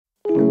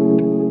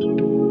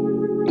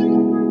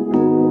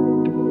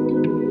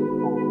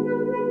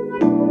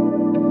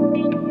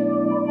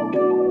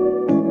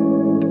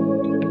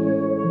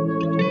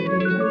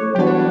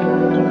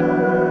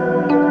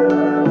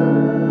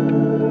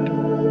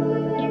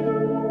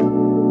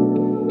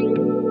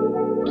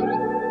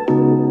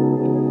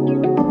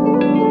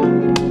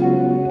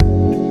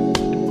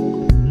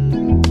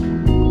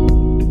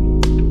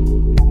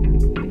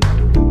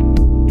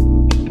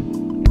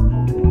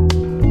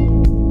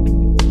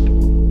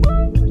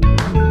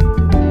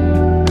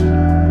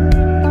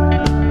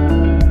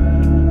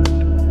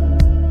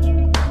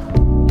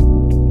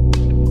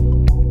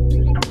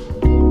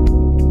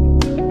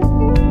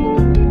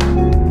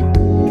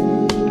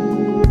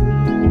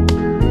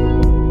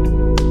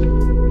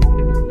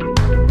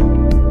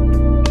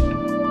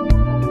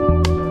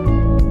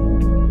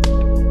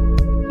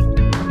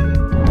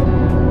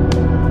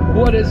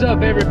is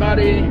up,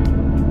 everybody?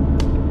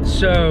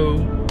 So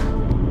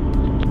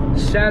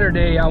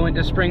Saturday I went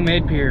to Spring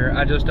Made Pier.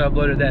 I just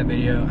uploaded that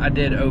video. I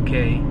did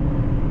okay.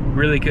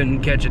 Really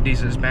couldn't catch a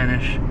decent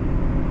Spanish.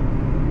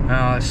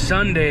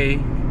 Sunday,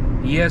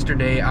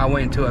 yesterday, I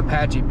went to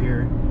Apache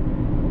Pier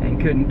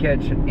and couldn't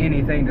catch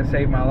anything to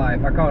save my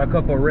life. I caught a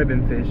couple of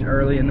ribbon fish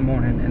early in the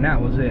morning, and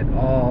that was it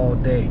all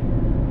day.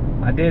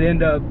 I did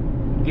end up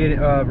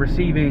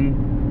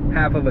receiving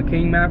half of a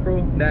king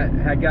mackerel that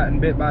had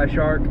gotten bit by a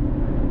shark,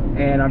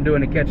 and I'm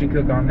doing a catch and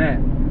cook on that.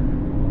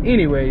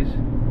 Anyways,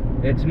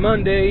 it's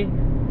Monday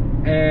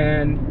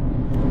and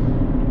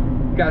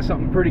got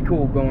something pretty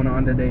cool going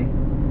on today.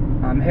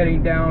 I'm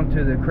heading down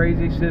to the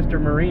Crazy Sister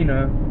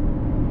Marina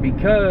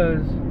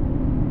because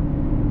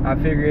I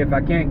figure if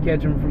I can't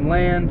catch them from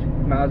land,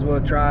 might as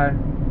well try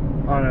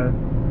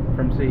on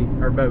from sea,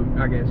 or boat,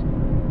 I guess.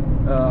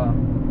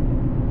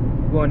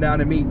 Going down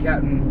to meet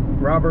Captain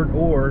Robert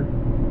Orr.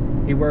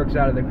 He works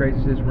out of the Crazy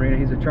Sister Marina.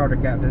 He's a charter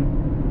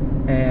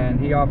captain, and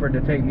he offered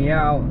to take me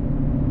out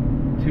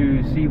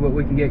to see what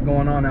we can get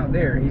going on out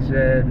there. He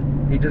said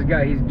he's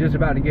just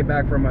about to get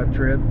back from a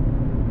trip,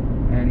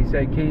 and he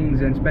said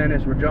kings and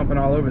Spanish were jumping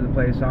all over the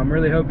place. So I'm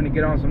really hoping to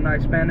get on some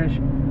nice Spanish,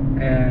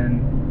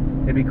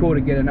 and it'd be cool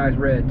to get a nice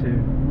red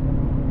too.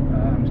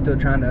 I'm still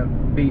trying to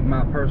beat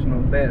my personal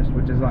best,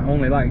 which is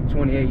only like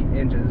 28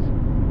 inches.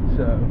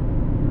 So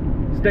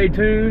stay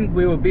tuned.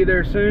 We will be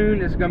there soon.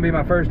 This is gonna be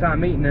my first time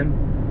meeting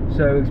him,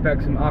 so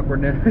expect some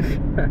awkwardness.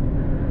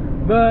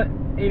 But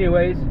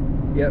anyways,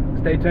 yep,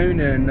 stay tuned,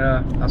 and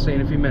I'll see you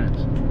in a few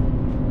minutes.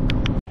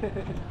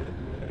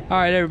 All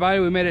right, everybody,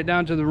 we made it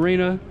down to the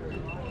marina.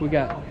 We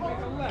got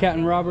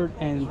Captain Robert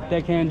and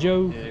Deckhand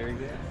Joe. There we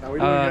go. How we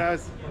doing,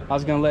 guys? I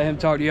was gonna let him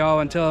talk to y'all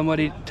and tell him what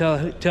he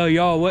tell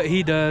y'all what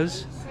he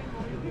does.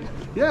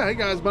 Yeah, hey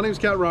guys, my name is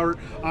Captain Robert.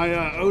 I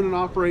own and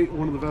operate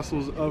one of the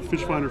vessels of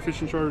Fish Finder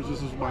Fishing Charters.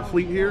 This is my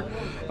fleet here.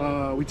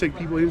 We take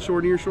people inshore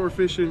and nearshore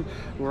fishing.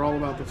 We're all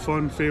about the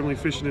fun family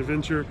fishing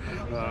adventure.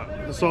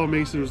 I saw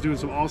Mason was doing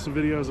some awesome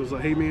videos. I was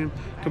like, hey man,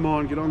 come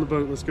on, get on the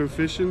boat, let's go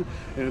fishing.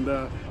 And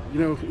you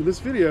know, in this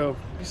video,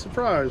 be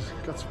surprised,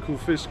 got some cool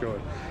fish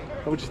going.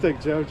 What'd you think,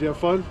 Joe? Did you have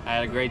fun? I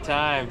had a great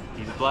time.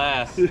 He's a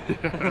blast.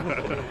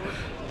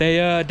 They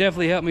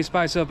definitely helped me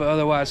spice up an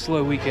otherwise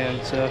slow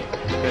weekend. So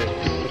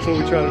hey, that's what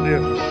we try to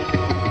do.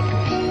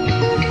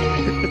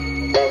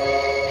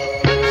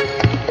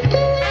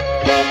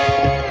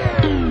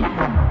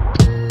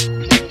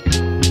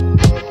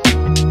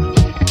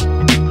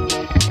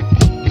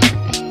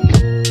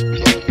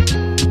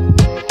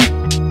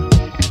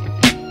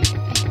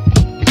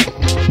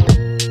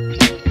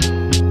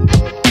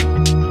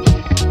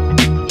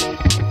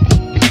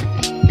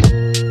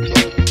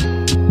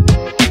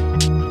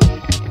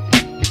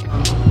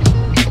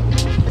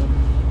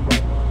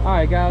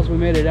 Alright guys, we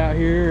made it out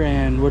here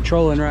and we're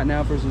trolling right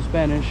now for some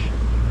Spanish.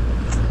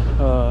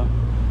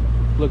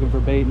 Looking for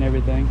bait and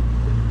everything.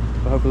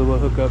 But hopefully we'll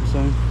hook up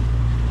soon.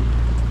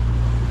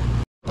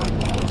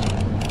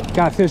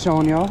 Got fish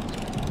on, y'all.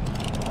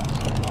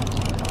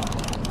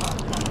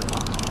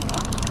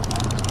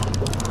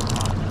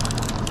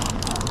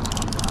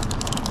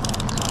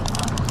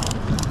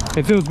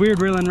 It feels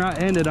weird reeling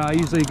right-handed. I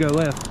usually go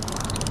left.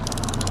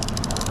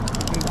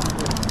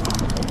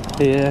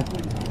 Yeah.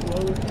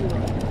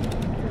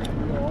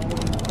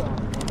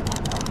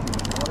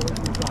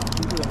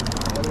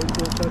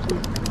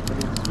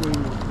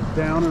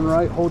 Down and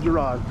right, hold your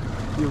rod.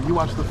 You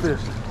watch the fish.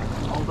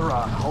 Hold the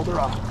rod, hold the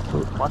rod.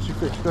 Watch your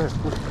fish. Go ahead.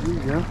 There you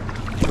go.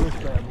 This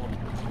bad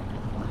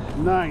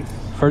boy. Nice.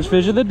 First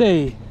fish of the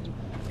day.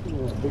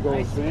 Yeah, big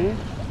old fan.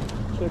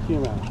 Check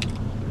him out.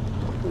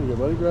 There you go,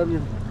 buddy. Grab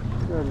your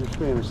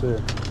Spanish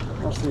there.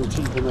 I'll see you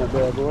cheap in that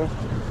bad boy.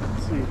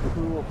 Let's see, a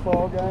little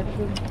fog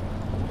action.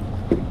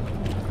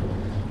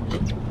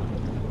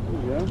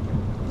 There you go.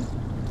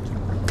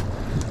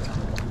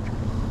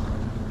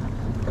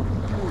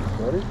 Thanks,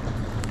 buddy.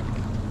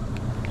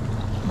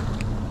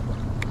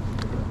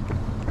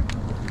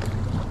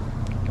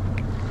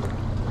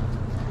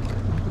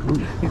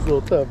 He's a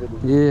little tough,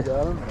 isn't he? Yeah.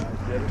 Got him?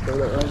 Get it, throw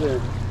that right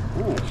there.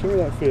 Alright, show me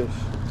that fish.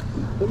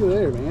 Look at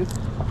there, man.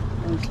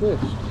 Nice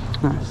fish.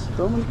 Nice.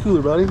 Throw them in the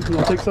cooler, buddy. You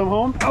want to take some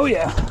home? Oh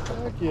yeah.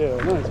 Heck yeah,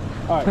 nice.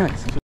 Alright.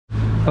 Nice.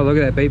 Oh, look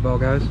at that bait ball,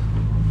 guys.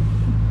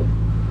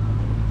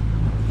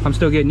 I'm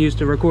still getting used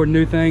to recording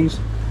new things.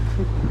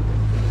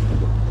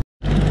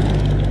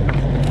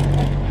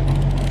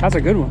 That's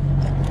a good one.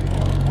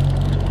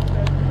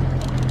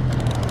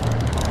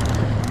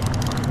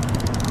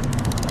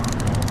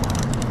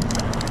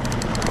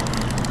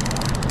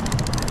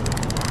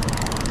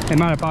 It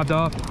might have popped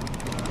off.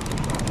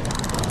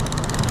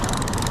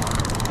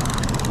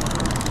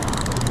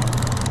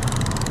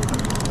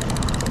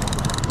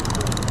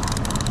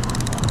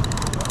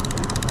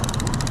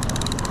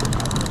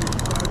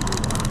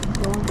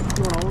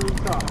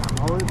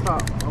 All the way to the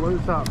top, all the way to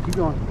the top. Keep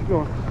going, keep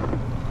going. All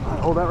right,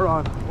 hold that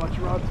rod. Watch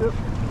your rod tip.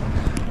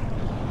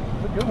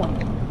 That's a good one.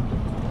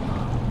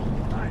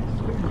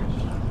 Nice, good fish.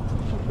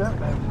 Shoot that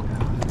bad boy.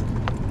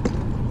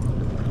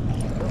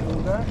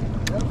 Lean back.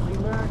 Yep,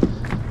 lean back.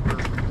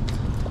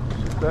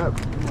 that.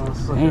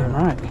 Damn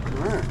right.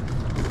 Alright.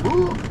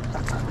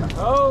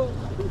 Oh!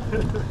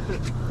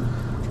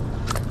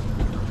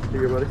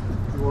 Here you go, buddy.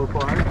 You want to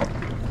apply it?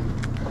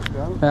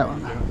 Got it? That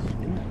one.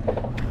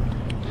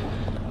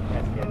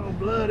 Oh,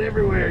 blood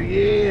everywhere,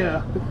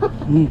 yeah!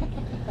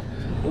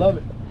 Love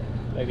it.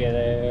 Look at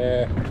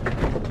there.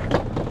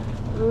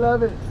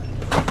 Love it.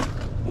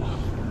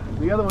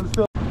 The other one's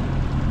still.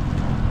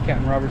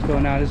 Captain Robert's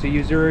filling out. This is a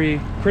Usuri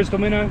crystal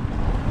minnow.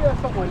 Yeah,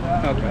 something like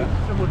that. Okay.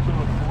 Similar to a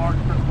large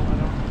crystal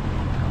minnow.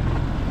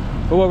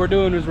 But what we're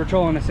doing is we're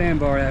trolling a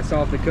sandbar that's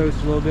off the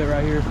coast a little bit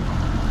right here.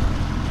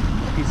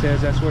 He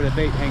says that's where the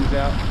bait hangs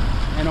out.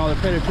 And all the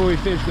predatory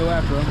fish go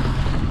after them.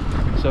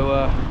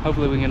 So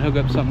hopefully we can hook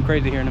up something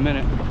crazy here in a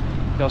minute.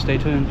 Y'all stay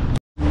tuned.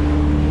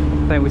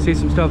 I think we see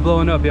some stuff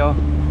blowing up, y'all.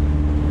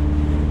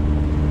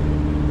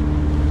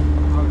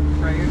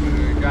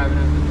 Driving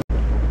up.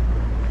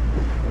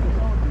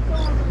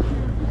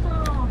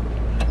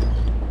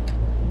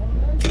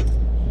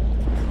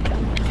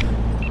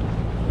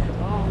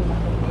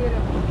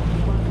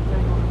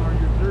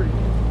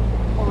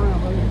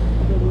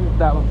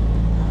 That one.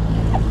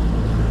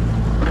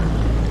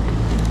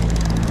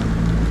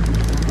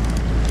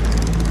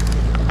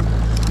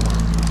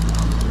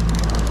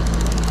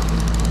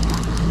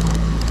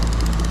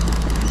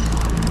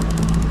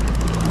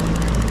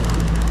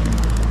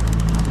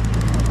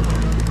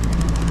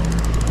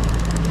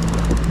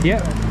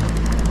 Yep.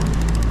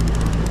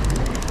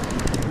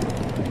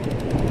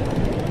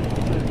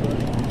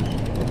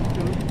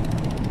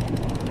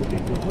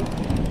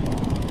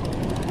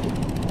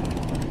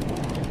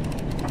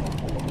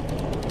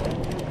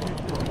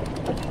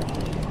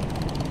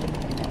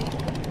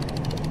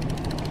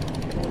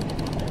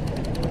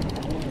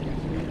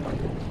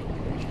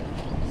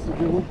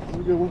 Good one. That's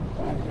a good one.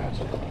 I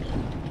gotcha.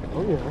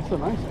 Oh yeah, that's a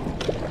nice one.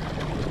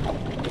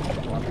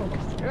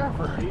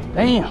 Scaffer.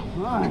 Damn.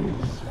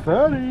 Nice.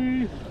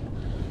 Fatty.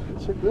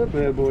 Check that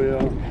bad boy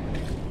out.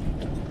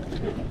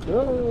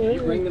 Oh, Did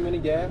you bring them any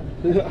gap?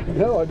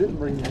 No, I didn't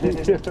bring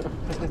it.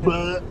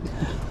 But.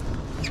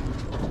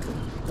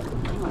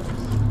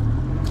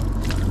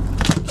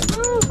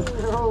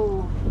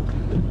 Oh.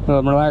 Let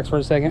them relax for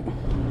a second.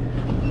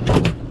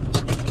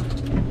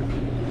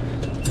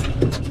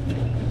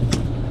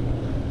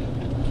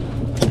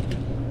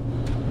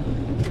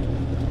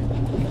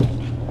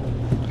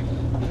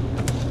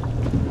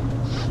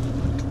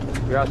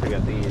 We also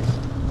got these.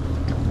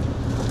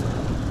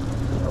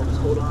 Helps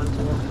hold on to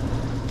them.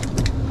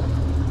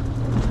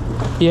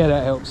 Yeah,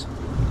 that helps.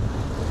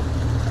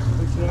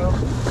 You know, I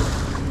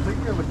think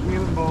you have a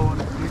cannonball on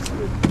it.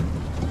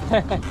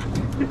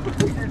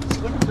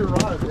 Look at your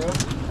rod, bro.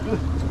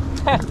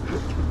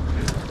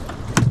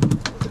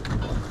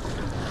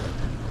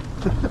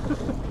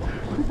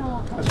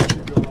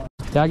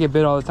 Yeah, I get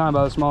bit all the time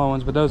by the smaller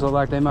ones, but those look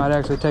like they might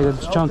actually take a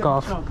chunk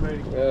off. Oh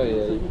yeah,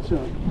 you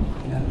Chunk.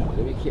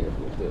 gotta be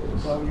careful with those.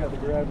 That's why we got the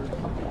grabber.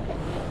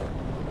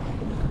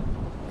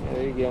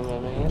 There you go, my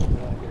man.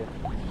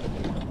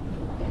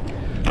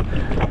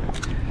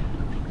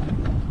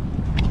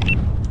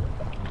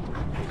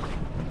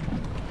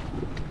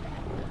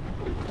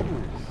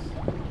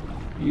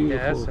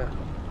 Yeah,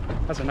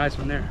 that's a nice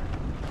one there.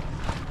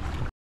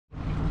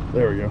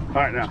 There we go. All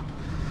right, now.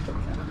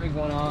 Big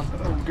one on.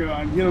 Oh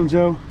God, get him,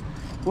 Joe.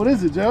 What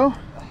is it, Joe?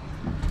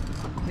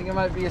 I think it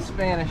might be a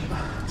Spanish.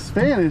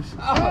 Spanish.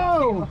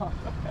 Oh,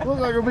 looks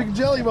like a big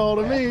jelly ball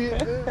to me.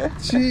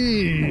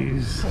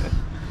 Jeez.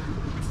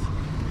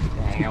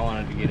 Dang, I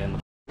wanted to get in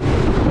the.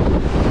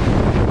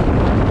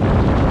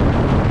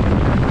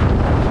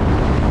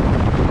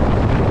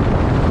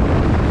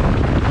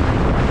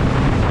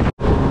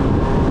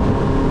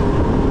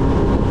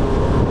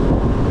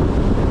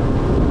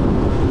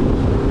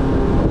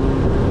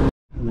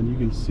 And then you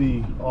can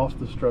see off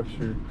the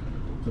structure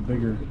the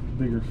bigger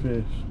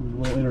fish. A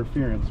little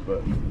interference,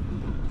 but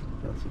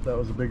that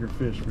was a bigger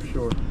fish for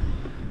sure.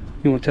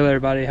 You want to tell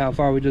everybody how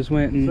far we just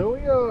went? And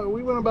So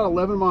we went about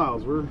 11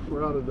 miles. We're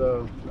out at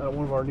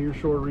one of our near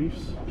shore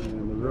reefs,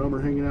 and the drum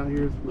are hanging out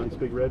here. Nice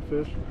big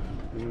redfish.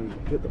 We're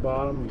gonna hit the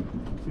bottom and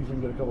see if we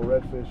can get a couple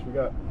redfish. We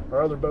got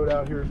our other boat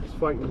out here just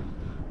fighting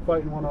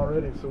one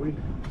already, so we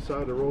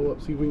decided to roll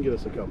up, see if we can get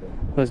us a couple.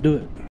 let's do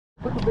it.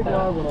 Put the big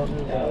live one on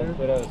here. Yeah, that's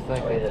what I was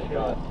thinking.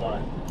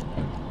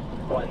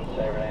 One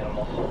favorite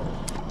animal. Oh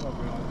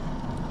God.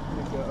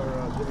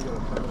 Jimmy got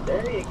a turtle.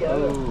 There you go.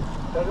 Oh.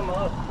 Hook him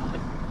up.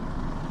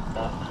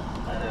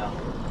 I know.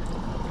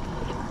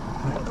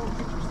 Don't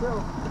get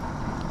yourself.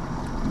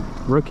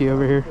 Rookie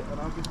over here. And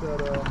I'll get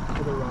that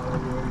other rod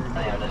over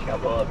here. I'm just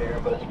gonna pull up here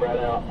and put a spread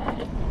out.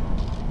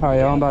 All right,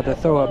 y'all, I'm about to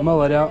throw a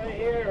mullet out. Right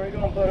here, we're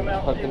gonna put him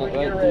out and see if Hooking we it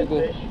can get a right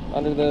through redfish.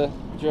 under the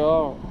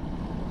jaw,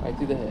 right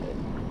through the head.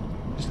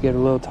 Just give it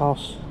a little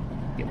toss.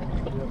 Yeah, get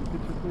your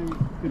thing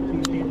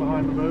 15 feet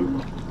behind the boat.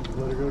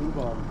 Let her go to the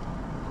bottom.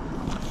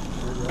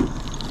 There you go.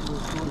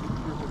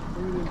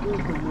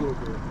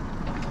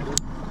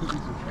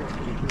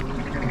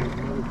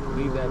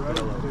 Leave that right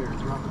fellow. there.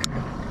 Drop it.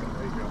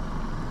 There you go.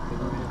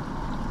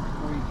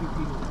 22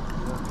 feet.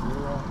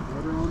 Yeah,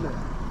 let her on there.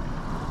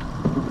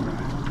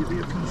 Give me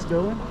a piece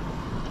going.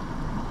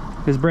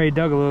 This braid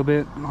dug a little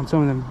bit on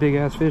some of them big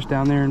ass fish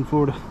down there in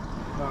Florida.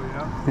 Oh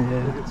yeah?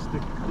 Yeah. Get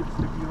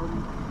sticky on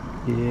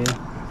you? Yeah.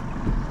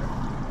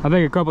 I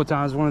think a couple of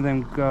times one of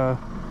them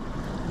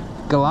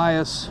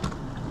Goliaths.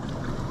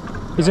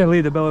 He said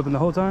leave the bell open the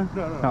whole time?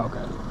 No. Oh,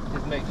 okay.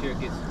 Just make sure it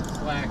gets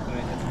slack when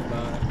it hits the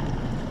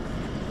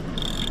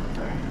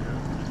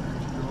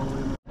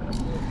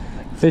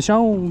bottom. Fish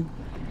on.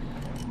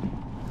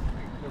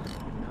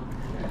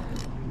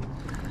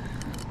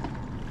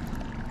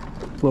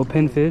 Little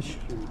pinfish.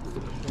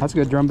 That's a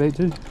good drum bait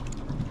too.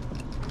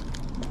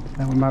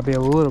 That one might be a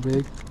little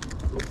big.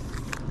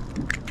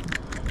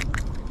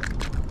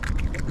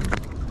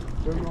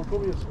 So you gonna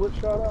put me a split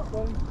shot out,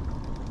 buddy?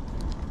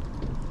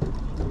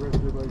 You're right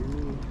there by your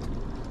knee.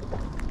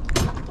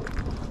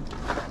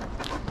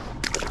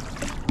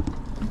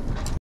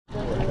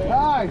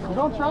 Nice,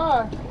 don't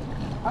try.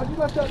 How'd you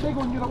let that big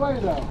one get away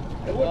though?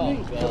 It wouldn't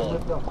eat.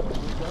 Lift up.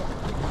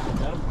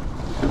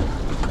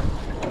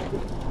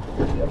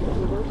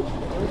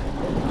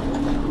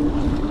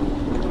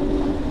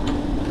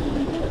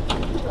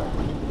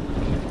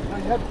 I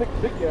had to take a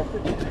big gaff,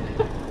 didn't you?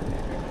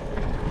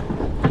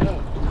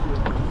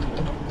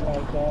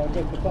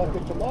 Good to talk to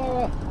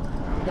tomorrow.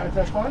 You guys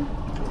have fun?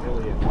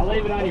 I'll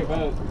leave it on your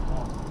boat.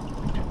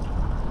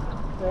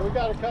 Yeah, we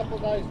got a couple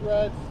nice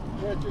reds.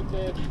 Richard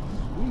did.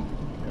 Sweet.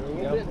 A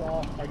little bit raw.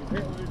 I can hear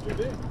it too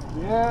big.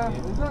 Yeah,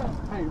 is that?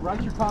 Hey,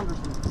 write your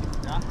congressman.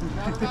 Got a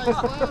nice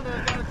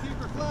flounder. Got a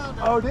keeper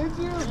flounder. Oh, did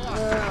you?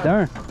 Yeah.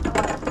 Darn.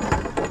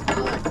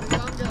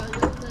 Young guy,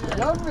 young man.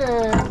 Young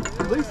man.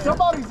 At least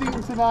somebody's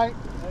eating tonight.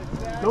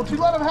 Don't you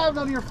let him have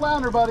none of your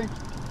flounder, buddy.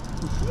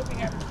 We'll be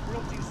having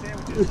grilled cheese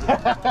sandwiches.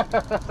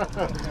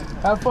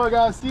 Have fun,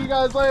 guys. See you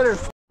guys later.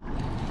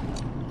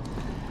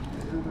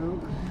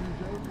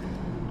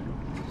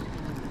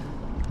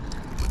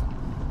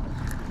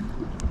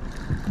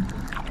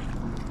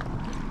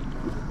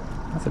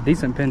 That's a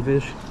decent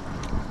pinfish.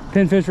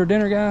 Pinfish for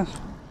dinner, guys.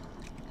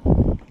 Boy,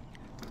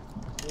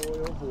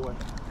 oh boy.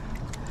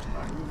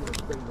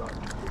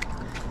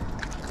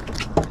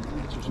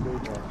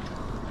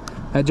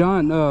 At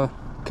John,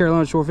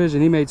 Carolina Shore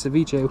Fishing, he made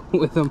ceviche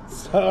with them.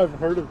 I've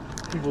heard of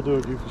people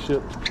doing goofy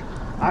shit.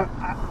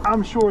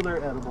 I'm sure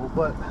they're edible,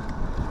 but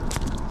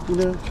you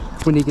know.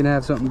 When he can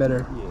have something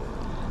better. Yeah.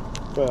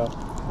 Well,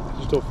 I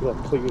just don't feel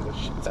like cleaning the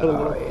shit.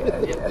 Oh, yeah.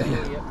 Yep,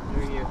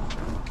 there you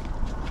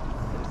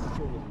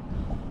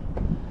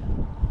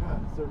God,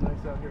 it's so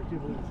nice out here. I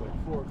can't believe it's like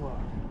 4 o'clock.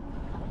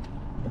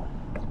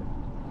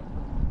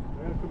 I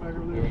gotta come back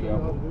over there and show you how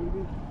to do it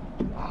again.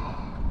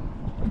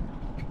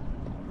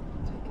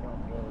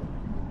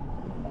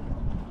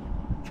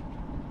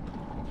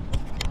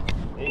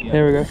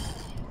 There we go.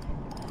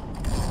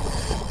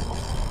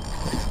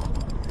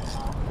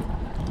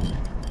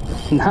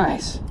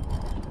 Nice.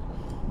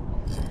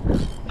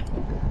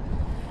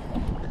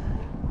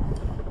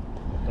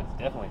 That's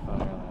definitely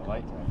fun on a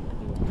light tide.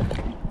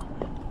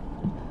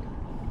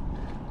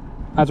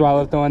 That's why I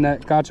love throwing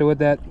that gotcha with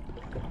that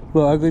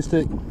little ugly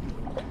stick.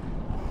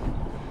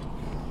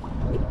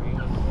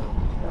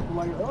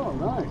 Like, oh,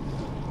 nice.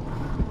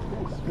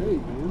 That's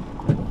straight, man.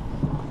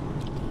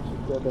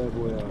 Check that bad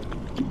boy out.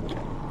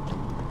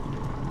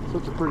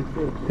 Such a pretty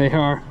fish. They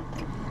are.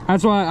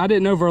 That's why I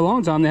didn't know for a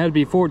long time they had to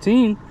be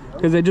 14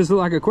 because they just look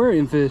like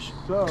aquarium fish.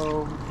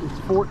 So it's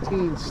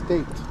 14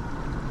 state,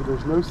 but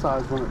there's no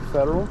size limit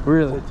federal.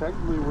 Really? So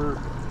technically we're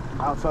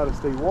outside of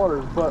state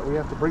waters, but we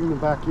have to bring them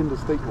back into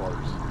state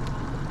waters.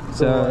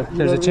 So you there's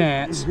know a what I mean?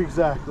 chance.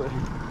 Exactly.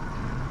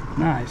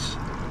 Nice.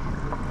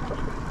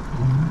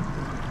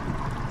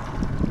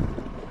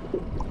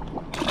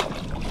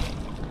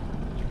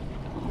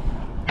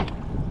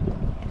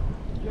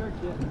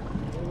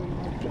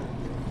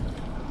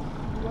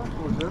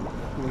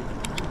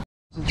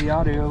 This is the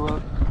audio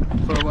look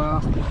for a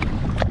while.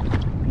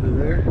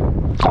 There.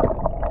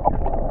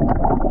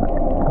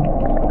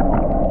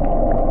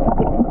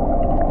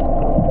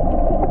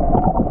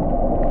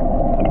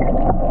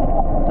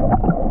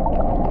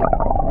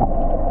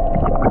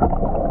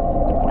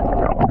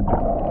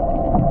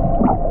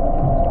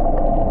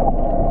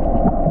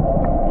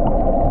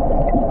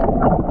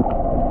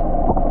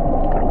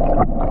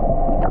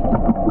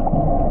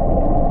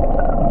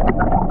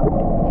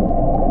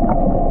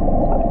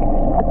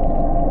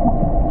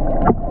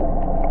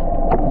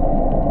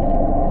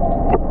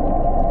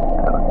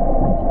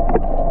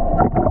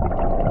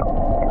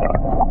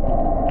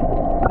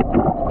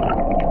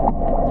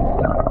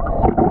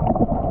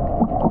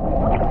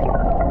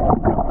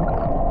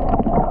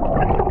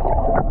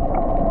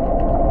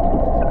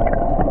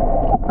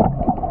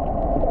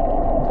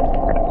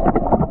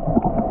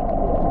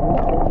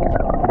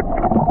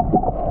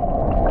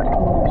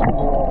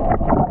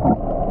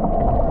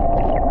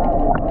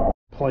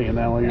 Playing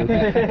that like it was,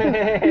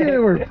 yeah,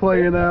 we're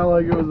playing that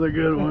like it was a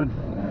good one.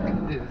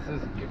 Dude, this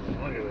is a good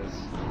one.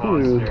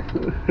 Look at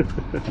this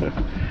monster.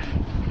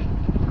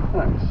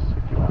 Nice.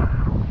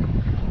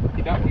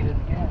 You don't need it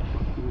again.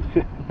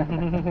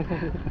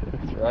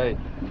 That's right.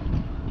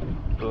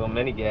 A little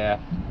mini gaff.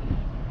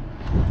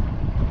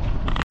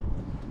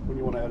 when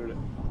you want to edit it.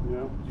 You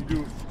know, you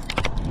do.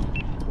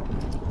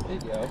 There you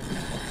go.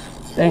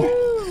 Dang.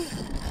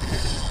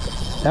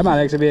 That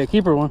might actually be a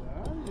keeper one.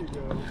 There you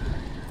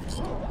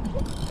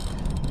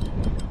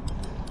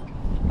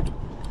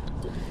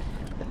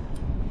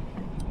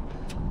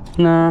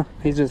go. Nah,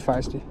 he's just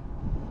feisty.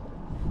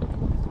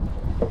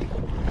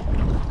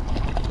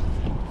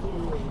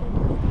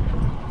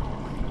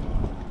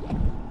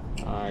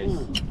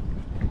 Nice.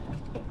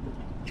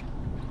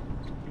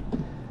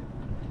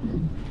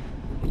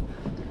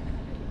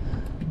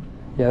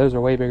 Yeah, those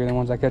are way bigger than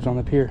ones I catch on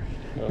the pier.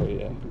 Oh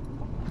yeah.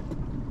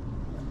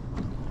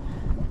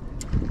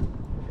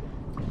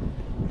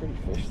 Pretty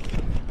fish.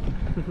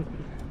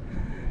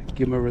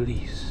 Give him a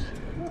release.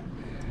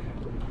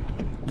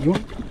 You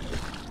want?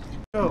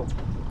 Go.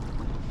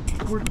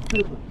 We're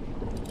dipping.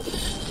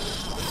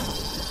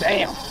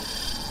 Damn. Oh,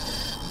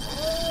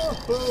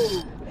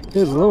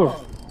 Good lord.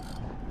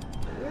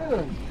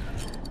 yeah.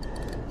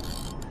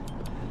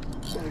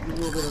 Gotta get a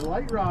little bit of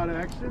light rod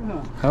action,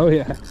 huh? Oh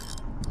yeah.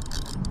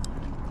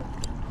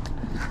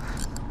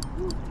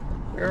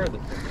 Where are they?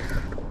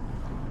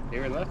 They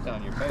were left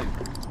on your boat. Yeah,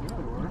 they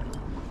were.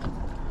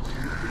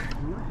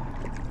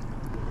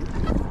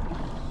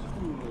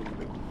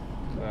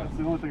 That's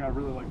the only thing I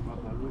really like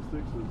about the ugly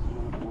sticks is you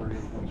don't have to worry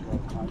about much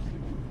about time sticks.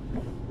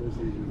 There's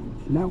the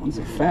That one's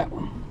a fat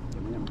one.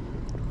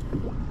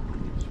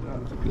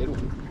 That's a good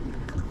one.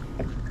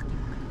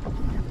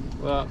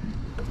 Well,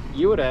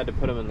 you would have had to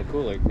put them in the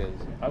cooler because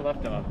I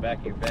left them on the back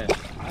of your bench.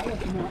 I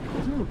left them out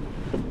too.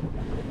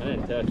 I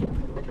didn't touch them.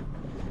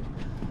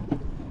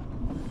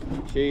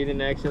 Sure you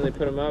didn't accidentally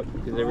put them up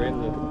because they were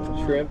in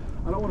the shrimp?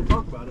 I don't want to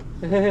talk about it.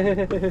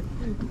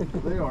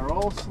 They are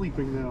all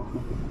sleeping now.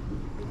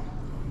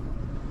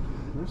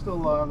 They're still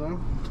alive though.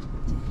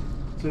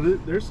 So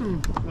there's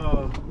some,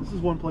 this is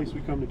one place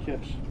we come to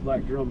catch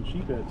black drum and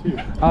sheephead too.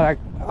 I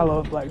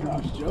love black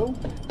drums. Gosh, Joe.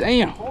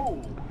 Damn.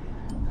 Oh,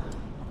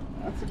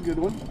 that's a good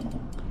one.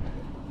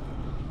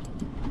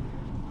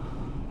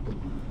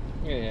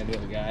 Yeah, the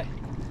other guy.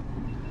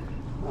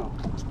 Oh,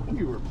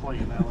 you were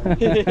playing that like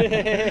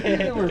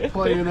you were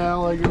playing that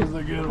like it was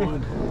a good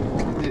one.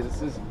 Dude, this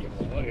is a good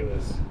one. Look at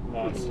this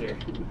monster.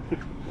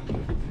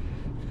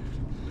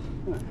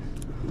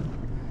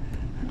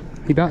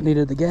 He about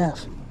needed the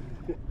gaff.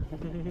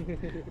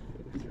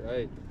 That's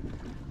right.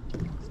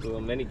 It's a little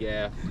mini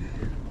gaff.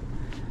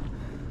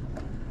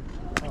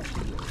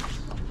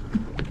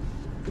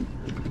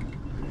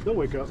 They'll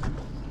wake up.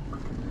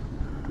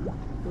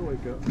 They'll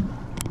wake up.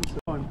 It's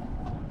fun.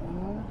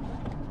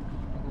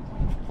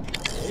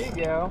 There you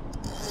go.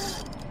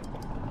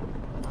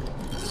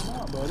 Come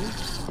on, buddy.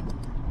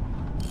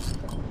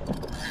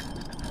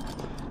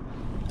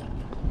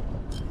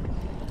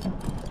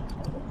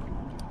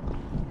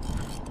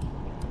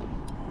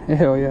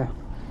 Hell yeah.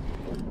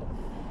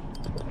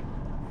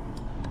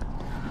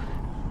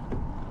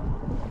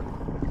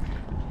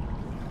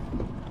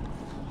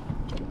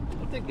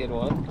 That's a good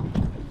one.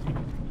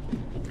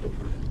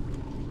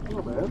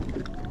 Not bad.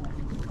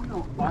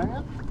 Not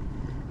bad.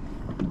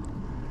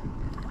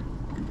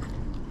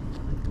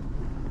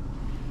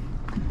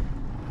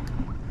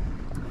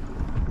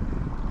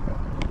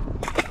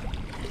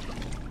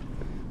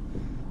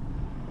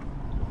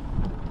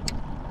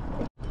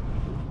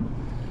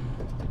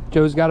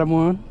 Joe's got him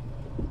one.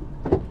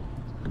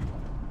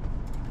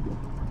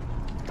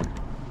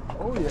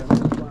 Oh yeah,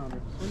 that's a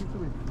flounder. Swing it to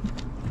me.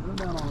 Go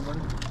down on him, buddy.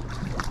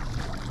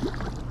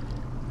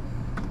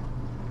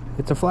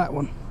 It's a flat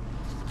one.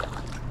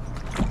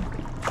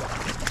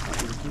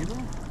 Keep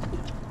him.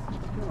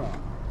 Come on.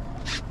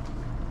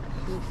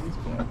 He's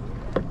flat.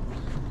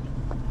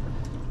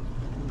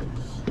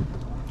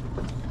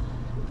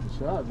 Good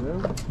shot, Joe.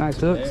 Nice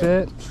hook Yeah.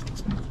 set.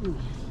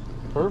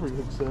 Perfect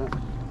hook set.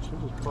 Should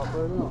just pop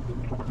right out.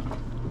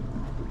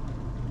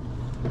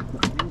 Hey,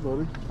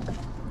 buddy.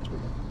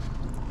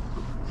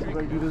 See if I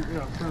can do this.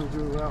 Yeah, I'm trying to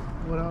do it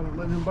without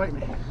letting him bite me.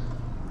 There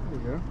you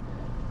go.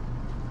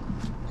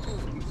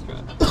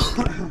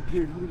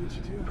 Here, let me get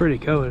you too. Pretty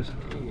colors.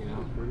 There you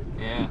go.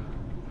 Yeah.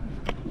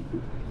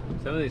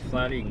 Some of these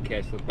flounder you can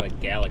catch look like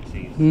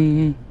galaxies.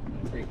 Mm-hmm.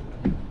 Pretty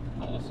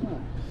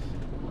awesome.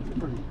 Nice.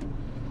 Pretty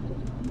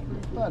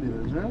fatty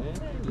there, Joe.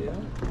 Yeah.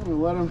 We'll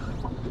let him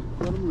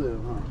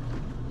live, huh?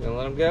 You gonna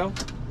let him go?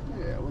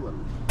 Yeah, we'll let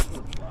him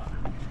fly.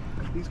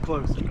 He's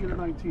close. If you get a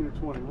 19 or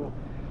 20, we'll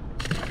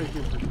take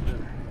him for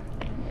dinner.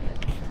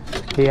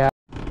 Yeah.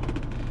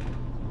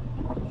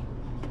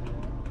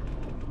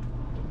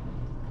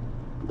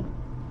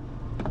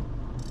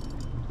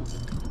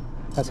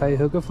 That's how you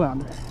hook a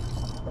flounder.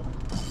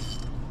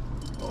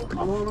 Oh,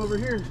 come on over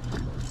here.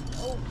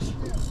 Oh,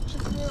 shit.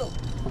 Check it out.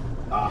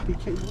 Ah, he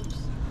came loose.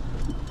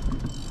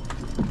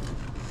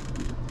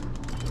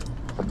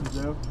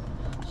 Joe,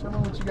 show me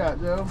what you got,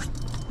 Joe.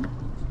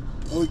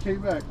 Oh, he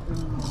came back.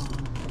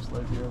 Just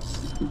like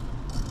this.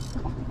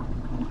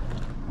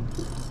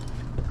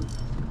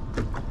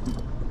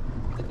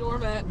 The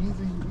doormat.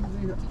 Easy.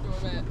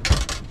 Doormat.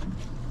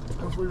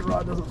 Hopefully the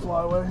rod doesn't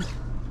fly away.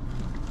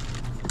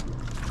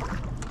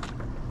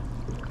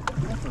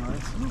 That's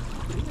nice.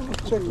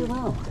 Let's check them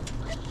out.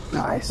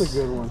 Nice. That's a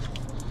good one.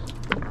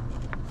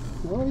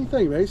 Well, what do you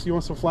think, Mace? You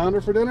want some flounder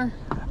for dinner?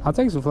 I'll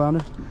take some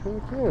flounder.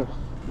 Heck yeah.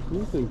 What do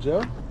you think,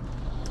 Joe?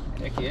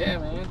 Heck yeah,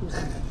 man.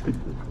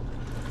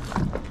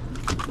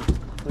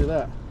 Look at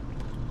that.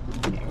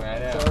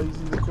 Right It's out. all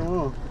easy to come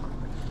on.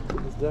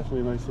 It's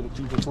definitely a nice little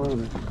piece of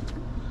flounder.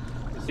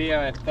 See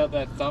how I felt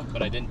that thump,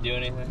 but I didn't do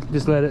anything?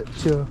 Just let it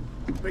chill.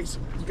 Mace,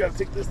 you gotta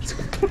take this.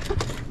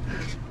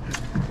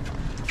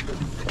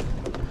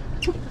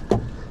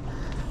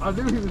 I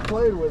knew he was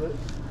playing with it.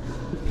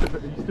 Are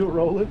you still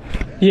rolling?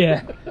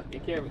 Yeah. Be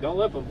careful, don't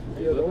lip them.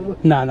 Yeah, don't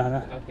look. No, no,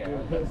 no. Okay,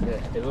 that's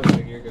it. It looks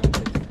like you're going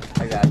to.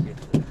 I got you.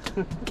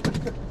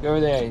 Go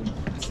over there and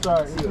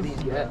Start. see what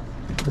these got.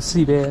 The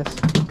sea bass.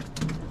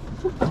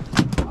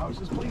 I was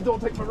just, please don't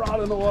take my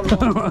rod in the water.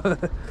 Alright.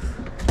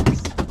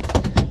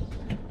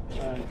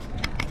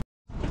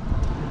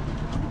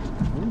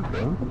 There you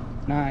go.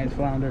 Nice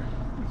flounder.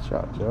 Good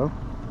shot, Joe.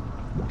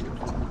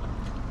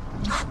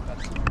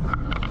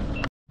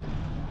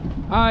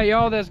 Alright,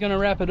 y'all, that's gonna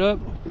wrap it up.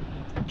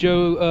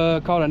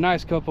 Joe caught a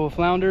nice couple of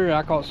flounder.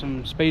 I caught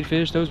some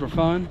spadefish. Those were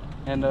fun.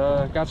 And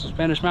got some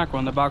Spanish mackerel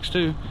in the box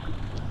too.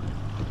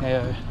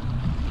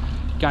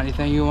 Got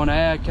anything you want to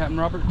add, Captain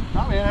Robert?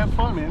 Oh man, have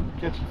fun, man.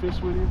 Catching fish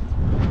with you.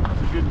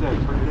 It's a good day.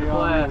 Pretty day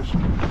on the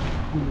ocean.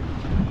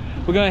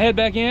 We're gonna head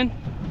back in.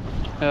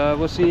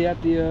 We'll see you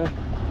at the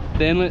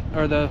inlet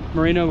or the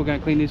marina. We're gonna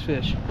clean these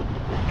fish.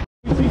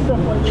 You see stuff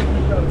like this, you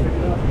gotta pick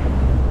it up.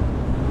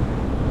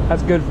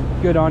 That's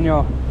good on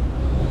y'all.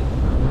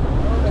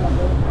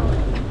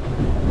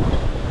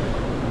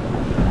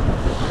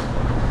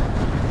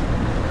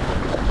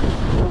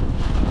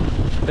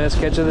 Best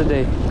catch of the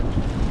day.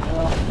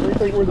 We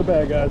think we're the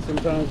bad guys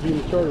sometimes being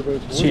the charter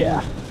boats.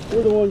 Yeah.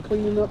 We're the one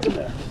cleaning up the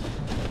mess.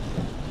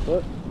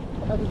 But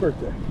happy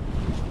birthday.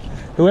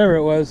 Whoever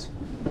it was.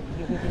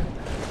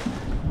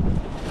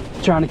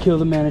 Trying to kill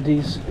the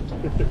manatees.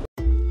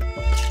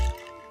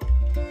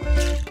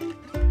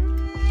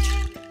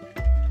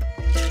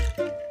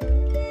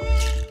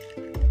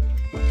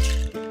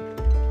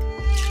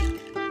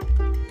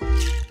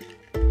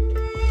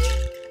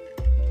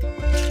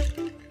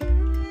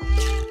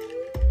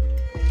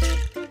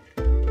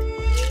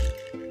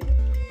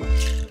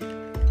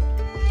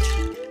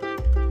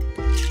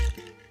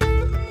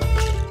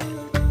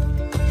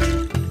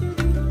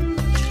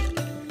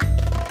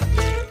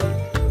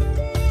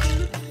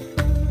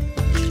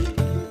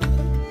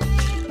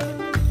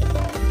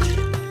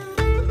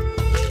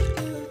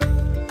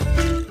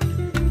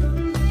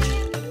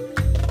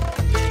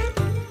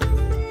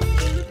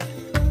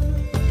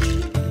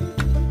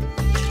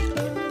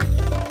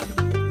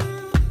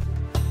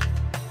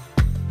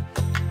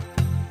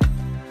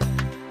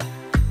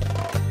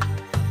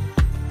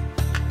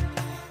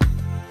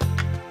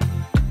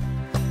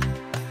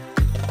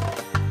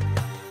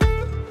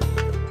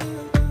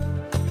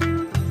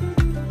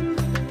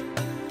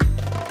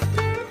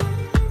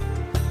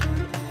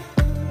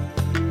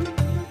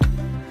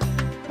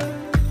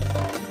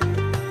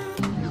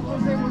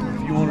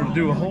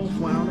 Do a whole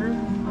flounder,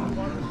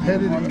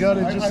 headed and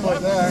gutted just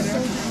like that.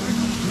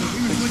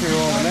 Takes care of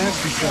all the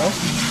nasty stuff.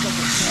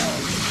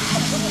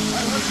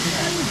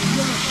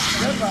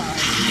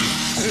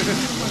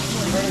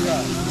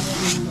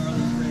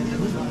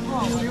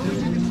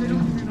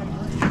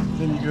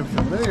 Then you go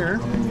from there.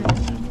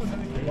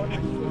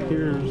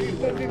 Here's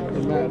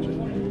the magic.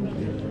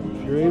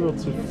 You're able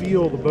to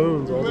feel the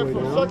bones all the way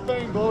down.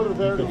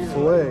 The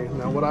fillet.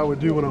 Now what I would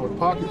do when I would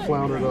pocket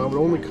flounder, I would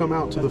only come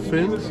out to the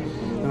fins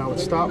and I would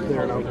stop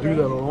there and I would do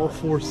that on all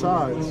four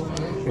sides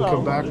and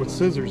come back with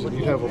scissors and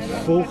you'd have a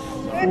full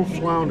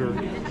flounder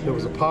that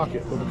was a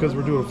pocket. But because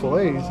we're doing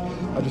fillets,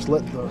 I just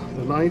let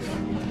the knife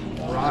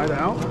ride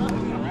out,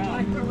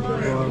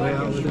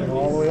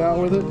 all the way out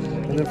with it,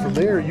 and then from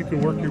there you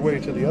can work your way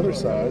to the other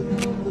side,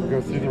 go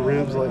through the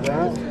ribs like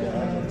that,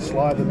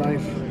 slide the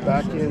knife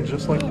back in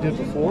just like you did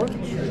before,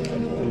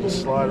 and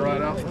just slide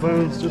right out the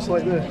bones just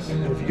like this.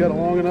 And if you got a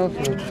long enough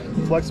and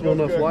flexible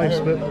enough life,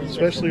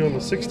 especially on the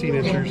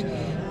 16-inchers,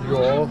 you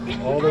go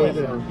all the way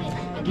down.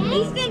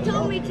 Easton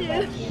told me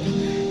to.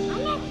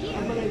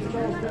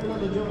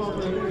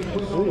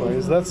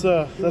 Anyways, that's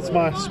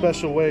my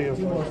special way of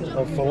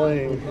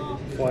filleting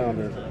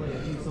flounder.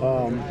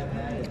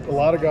 A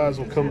lot of guys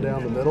will come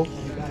down the middle.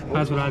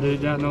 That's what I do,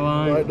 down the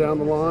line. Right down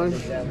the line.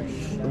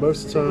 And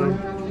most of the time,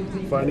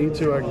 if I need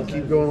to, I can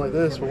keep going like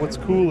this. But what's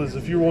cool is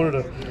if you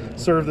wanted to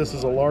serve this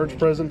as a large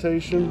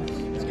presentation,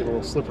 it's getting a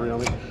little slippery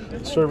on me.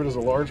 Serve it as a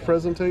large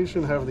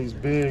presentation, have these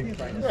big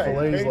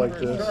fillets like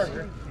this.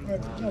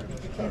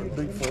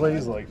 Big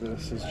fillets like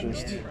this is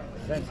just,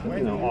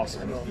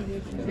 awesome.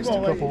 Just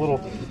a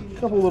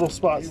couple little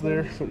spots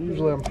there, but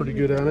usually I'm pretty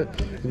good at it.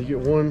 And you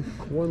get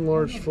one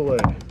large fillet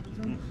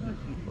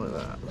like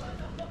that.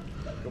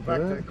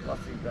 Dinner.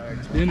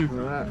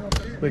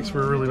 That makes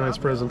for a really nice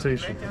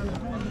presentation.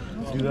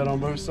 Do that on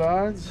both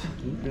sides,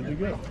 good to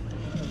go.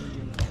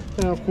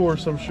 Now, of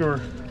course, I'm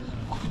sure,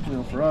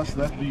 for us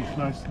that'd be a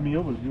nice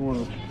meal, but if you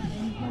want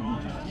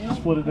to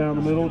split it down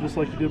the middle just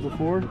like you did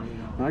before,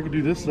 I could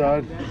do this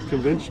side,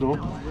 conventional.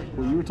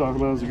 What you were talking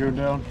about is you go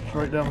down,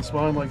 right down the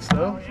spine like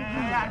so,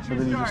 and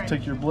then you just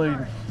take your blade,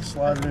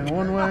 slide it in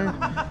one way,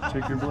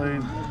 take your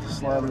blade,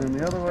 slide it in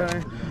the other way,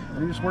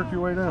 and you just work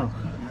your way down.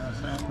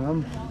 And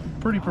I'm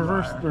pretty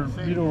perverse, or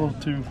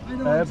to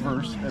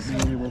adverse at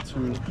being able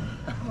to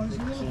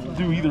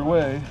do either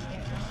way.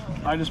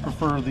 I just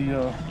prefer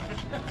the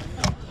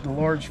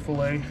large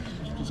fillet,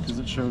 just because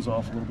it shows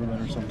off a little bit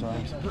better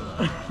sometimes.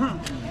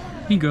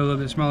 You can go a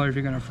little bit smaller if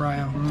you're going to fry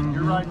them.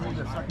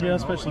 Mm-hmm. Yeah,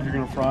 especially if you're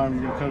going to fry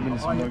them, you're going to cut them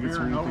into some nuggets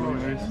or anything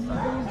anyways.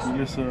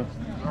 So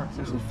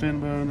just a fin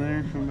bone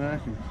there, come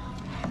back and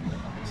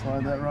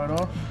slide that right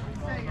off.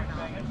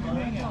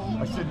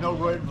 I said no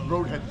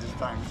roadhead this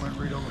time. Went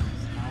right over.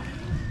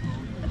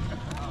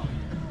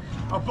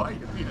 I'll buy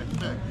you a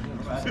thing.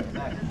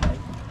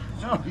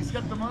 No, he's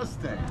got the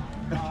Mustang.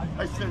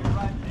 I said,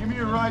 give me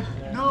a ride.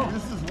 No,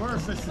 this is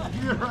worse. I said,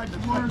 give me a ride to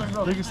Mustang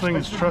Road. Biggest thing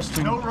is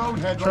trusting your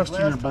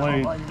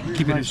blade.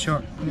 Keep it as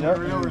sharp. Yep,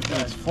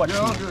 it's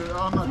flexible.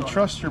 If you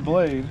trust your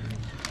blade,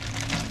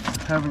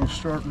 having a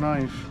sharp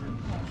knife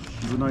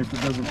is a knife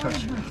that doesn't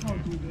touch you.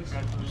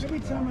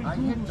 I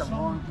hit the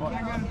wrong button.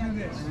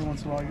 Every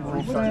once in a while, you get a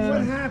little What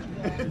fin.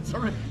 happened? It's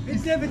already,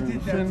 It's a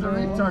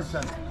retard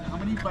says, how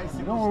many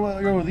bicycles? Don't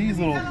let go with these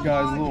little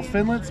guys, the little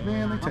finlets,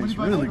 man. They taste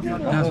really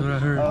good. That's what I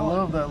heard. I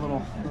love that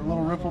little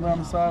ripple down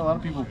the side. A lot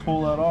of people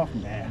pull that off.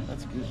 Nah,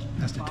 that's good.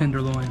 That's the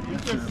tenderloin.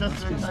 That's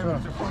good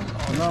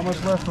stuff. Not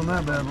much left on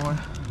that bad boy.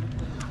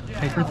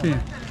 Paper thin.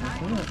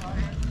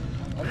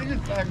 I think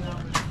it's back.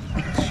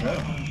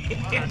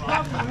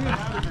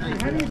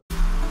 How do you